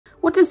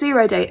What does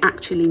zero day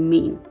actually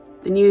mean?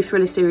 The new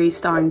thriller series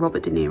starring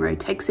Robert De Niro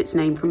takes its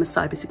name from a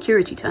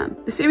cybersecurity term.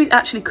 The series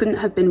actually couldn't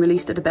have been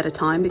released at a better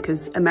time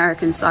because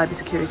American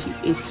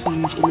cybersecurity is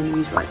huge in the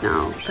news right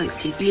now, thanks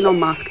to Elon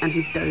Musk and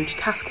his DOGE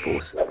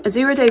Taskforce. A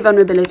zero-day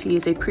vulnerability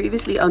is a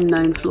previously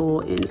unknown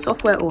flaw in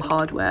software or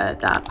hardware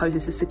that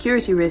poses a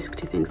security risk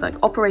to things like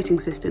operating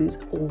systems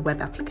or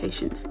web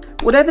applications.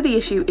 Whatever the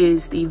issue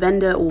is, the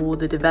vendor or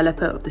the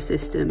developer of the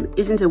system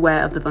isn't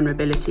aware of the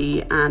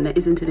vulnerability and there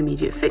isn't an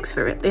immediate fix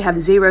for it. They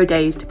have 0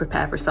 days to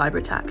prepare for a cyber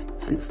attack.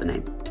 Hence the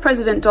name.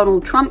 President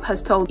Donald Trump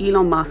has told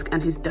Elon Musk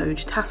and his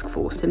DOGE task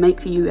force to make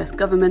the US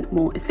government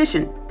more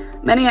efficient.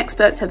 Many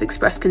experts have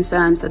expressed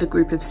concerns that a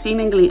group of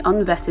seemingly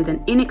unvetted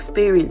and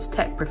inexperienced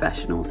tech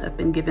professionals have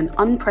been given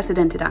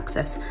unprecedented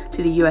access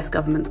to the US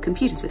government's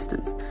computer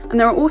systems. And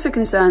there are also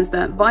concerns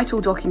that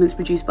vital documents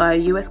produced by a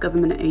US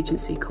government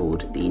agency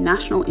called the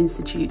National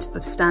Institute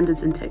of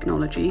Standards and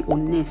Technology, or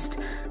NIST,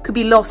 could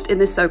be lost in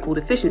this so-called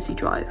efficiency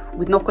drive,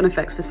 with knock-on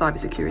effects for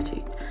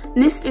cybersecurity.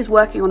 NIST is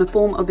working on a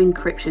form of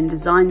encryption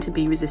designed to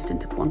be resistant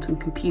to quantum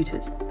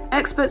computers.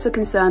 Experts are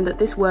concerned that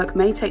this work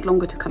may take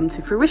longer to come to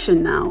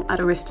fruition now, at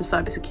a risk to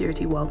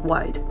cybersecurity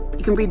worldwide.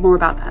 You can read more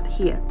about that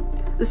here.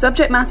 The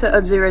subject matter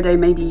of Zero Day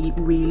may be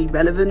really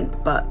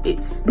relevant, but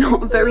it's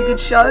not a very good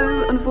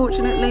show,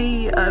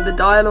 unfortunately. The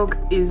dialogue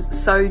is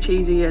so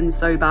cheesy and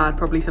so bad,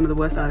 probably some of the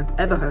worst I've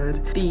ever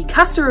heard. The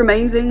cast are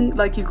amazing,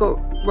 like you've got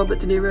Robert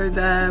De Niro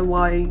there,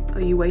 why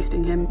are you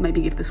wasting him?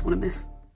 Maybe give this one a miss.